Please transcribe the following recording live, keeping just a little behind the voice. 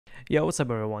Yeah, what's up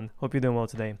everyone? Hope you're doing well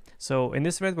today. So in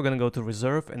this raid we're gonna go to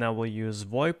reserve and I will use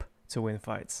VOIP to win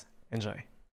fights. Enjoy.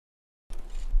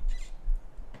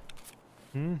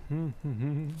 Was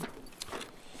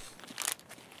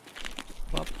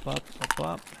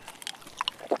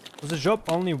the job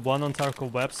only one on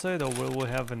Tarkov website or will we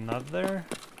have another?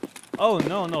 Oh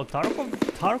no, Tarkov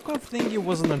thingy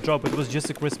wasn't a job, it was just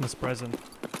a Christmas present.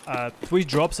 Twitch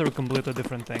drops are completely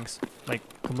different things. Like,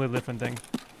 completely different thing.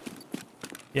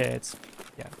 Yeah.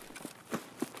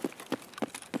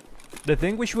 The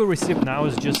thing which we receive now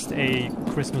is just a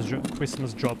Christmas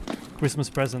drop, Christmas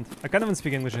present. I can't even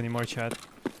speak English anymore, chat.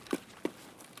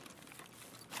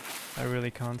 I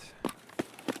really can't.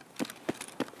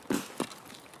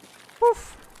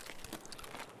 Oof.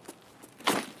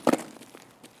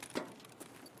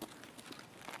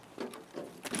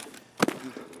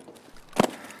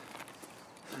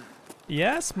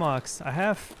 Yes, Max, I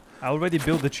have. I already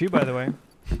built the tree, by the way.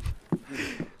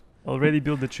 Already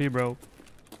built the tree, bro.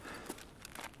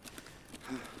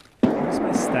 Where's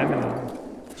my stamina?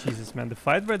 Jesus, man, the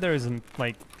fight right there isn't,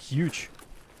 like, huge.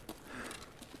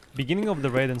 Beginning of the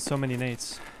raid and so many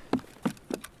nades.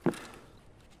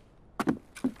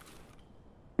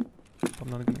 I'm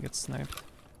not gonna get sniped.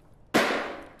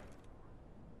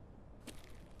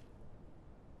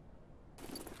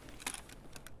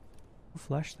 Who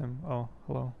flashed him? Oh,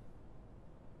 hello.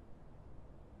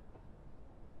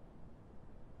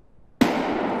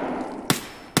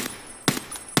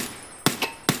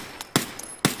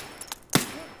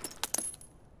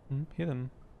 Hit him.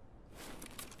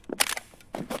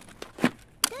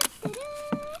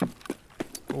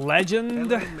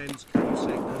 Legend!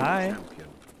 Hi!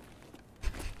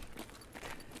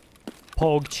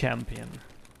 Pog champion.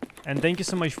 And thank you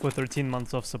so much for 13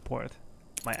 months of support.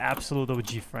 My absolute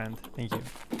OG friend. Thank you.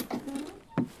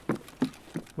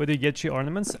 Where do you get your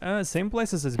ornaments? Same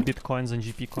places as Bitcoins and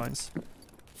GP coins.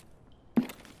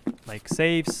 Like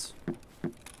safes.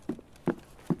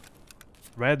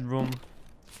 Red room.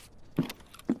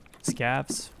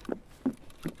 Scavs.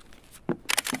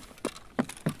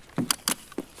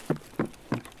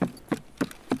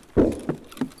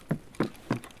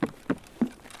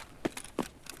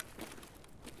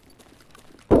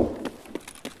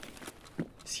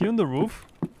 Is he on the roof?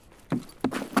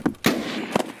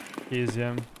 He is,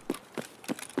 yeah.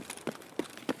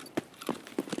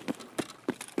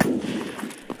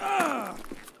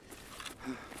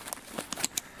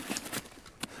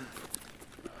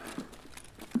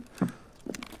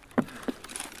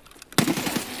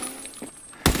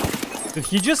 Did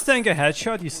he just tank a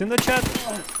headshot? You seen the chat?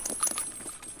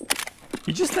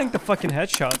 He just tanked a fucking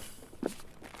headshot.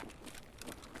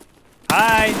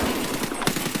 Hi!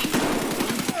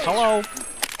 Hello!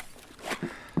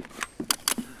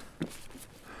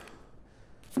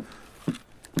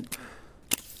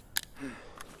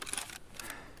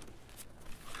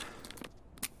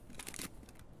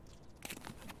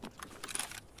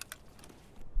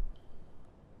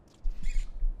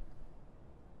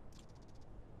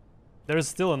 There's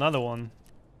still another one.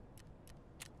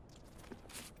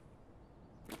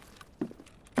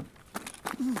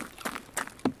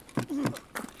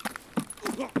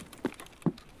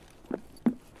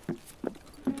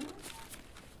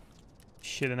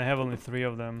 Shit, and I have only 3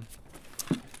 of them.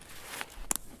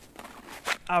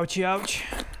 Ouchie, ouch.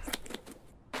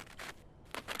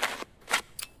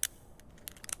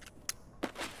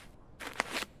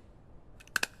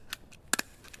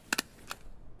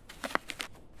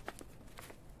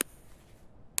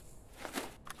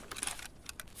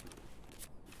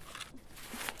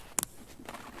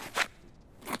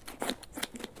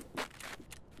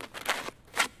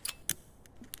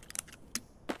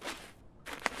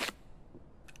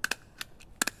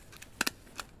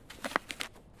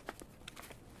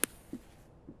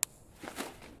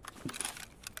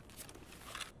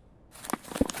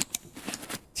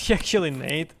 He actually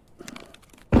nade.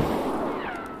 But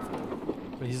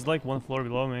he's like 1 floor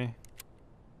below me.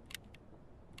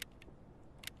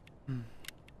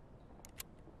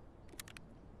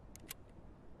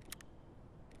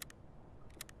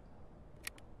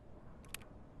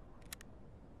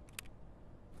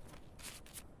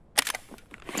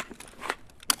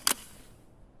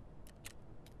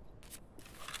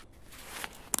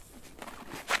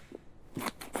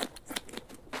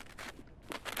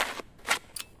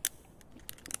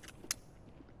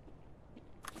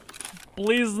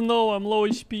 Please no, I'm low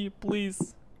HP,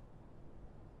 please.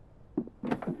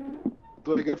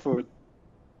 Do I get forward?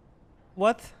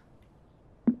 What?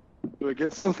 Do I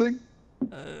get something?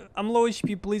 I'm low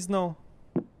HP, please no.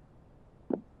 Do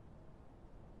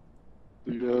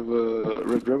you have a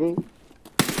Red Rebel?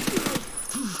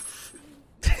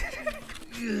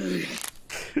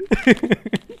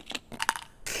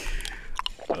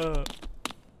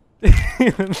 I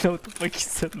don't know what the fuck he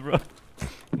said, bro.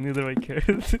 Neither I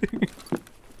cared.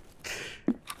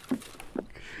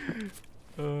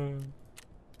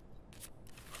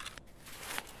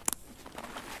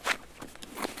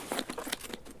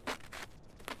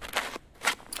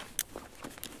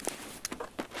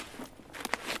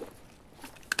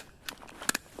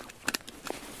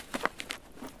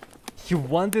 He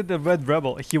wanted the red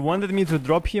rebel. He wanted me to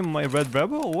drop him my red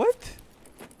rebel? What?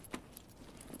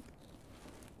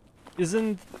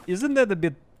 Isn't that a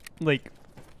bit like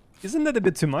isn't that a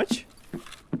bit too much?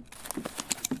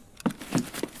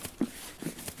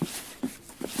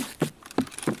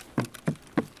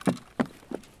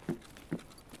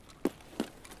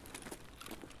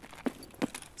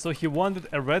 So he wanted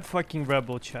a red fucking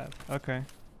rebel, chat. Okay.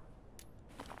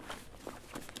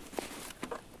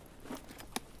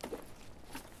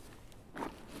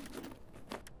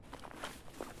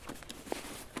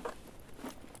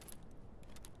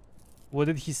 What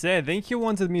did he say? I think he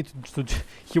wanted me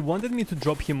he wanted me to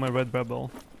drop him my red rebel.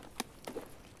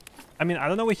 I mean, I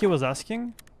don't know what he was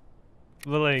asking,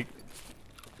 but like,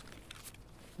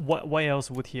 why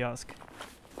else would he ask?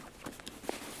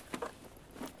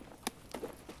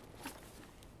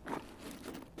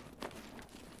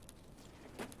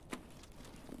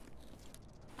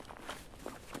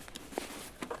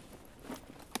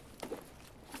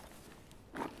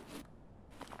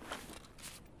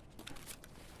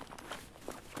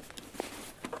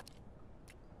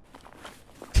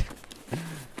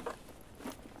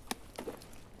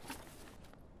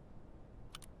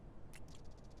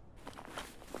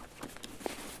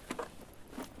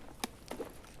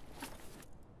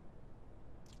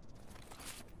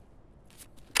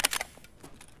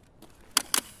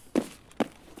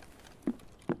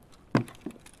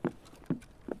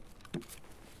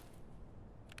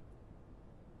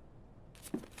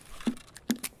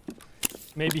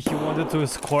 Maybe he wanted to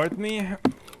escort me?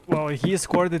 Well, he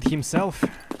escorted himself.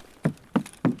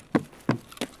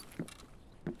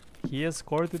 He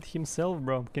escorted himself,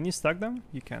 bro. Can you stack them?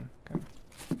 You can. Okay.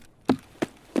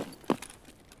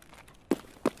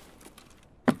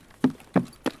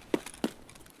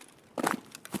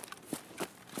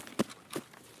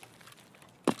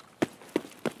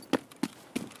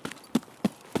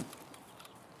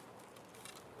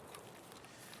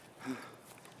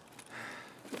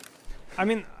 I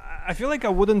mean, I feel like I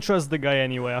wouldn't trust the guy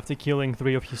anyway after killing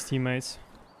 3 of his teammates.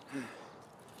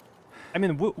 I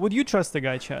mean, would you trust the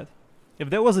guy, Chad? If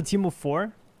there was a team of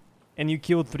 4 and you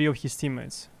killed 3 of his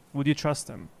teammates, would you trust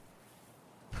him?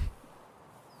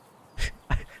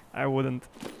 I wouldn't.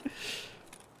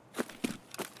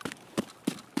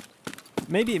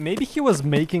 Maybe he was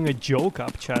making a joke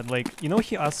up, Chad. Like, you know,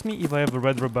 he asked me if I have a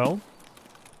red rebel,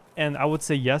 and I would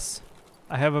say yes,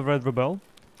 I have a red rebel.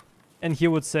 And he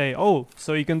would say, oh,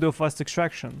 so you can do fast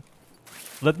extraction.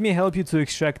 Let me help you to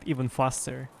extract even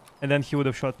faster. And then he would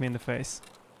have shot me in the face.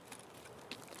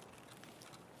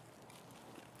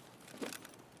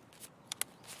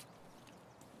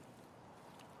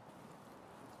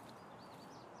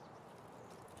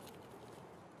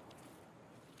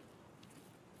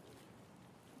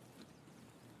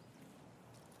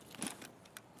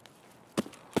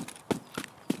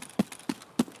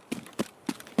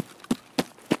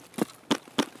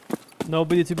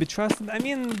 Nobody to be trusted. I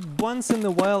mean, once in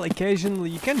a while, occasionally,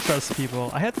 you can trust people.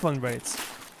 I had fun raids.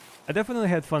 I definitely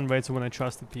had fun raids when I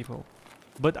trusted people.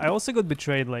 But I also got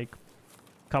betrayed like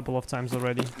a couple of times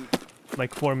already.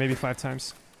 Like 4, maybe 5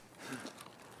 times.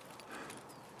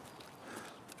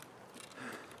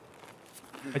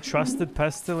 I trusted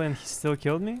Pestle and he still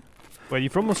killed me? Wait, you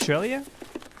from Australia?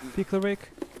 Pickler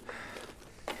Rick?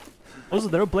 Also,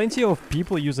 there are plenty of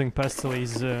people using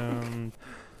Pestle's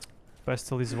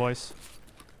voice,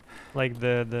 like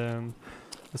the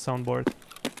soundboard.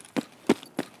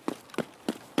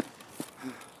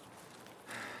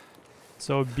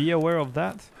 So be aware of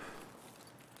that.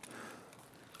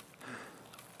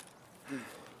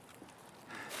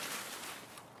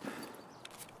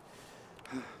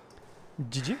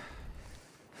 GG.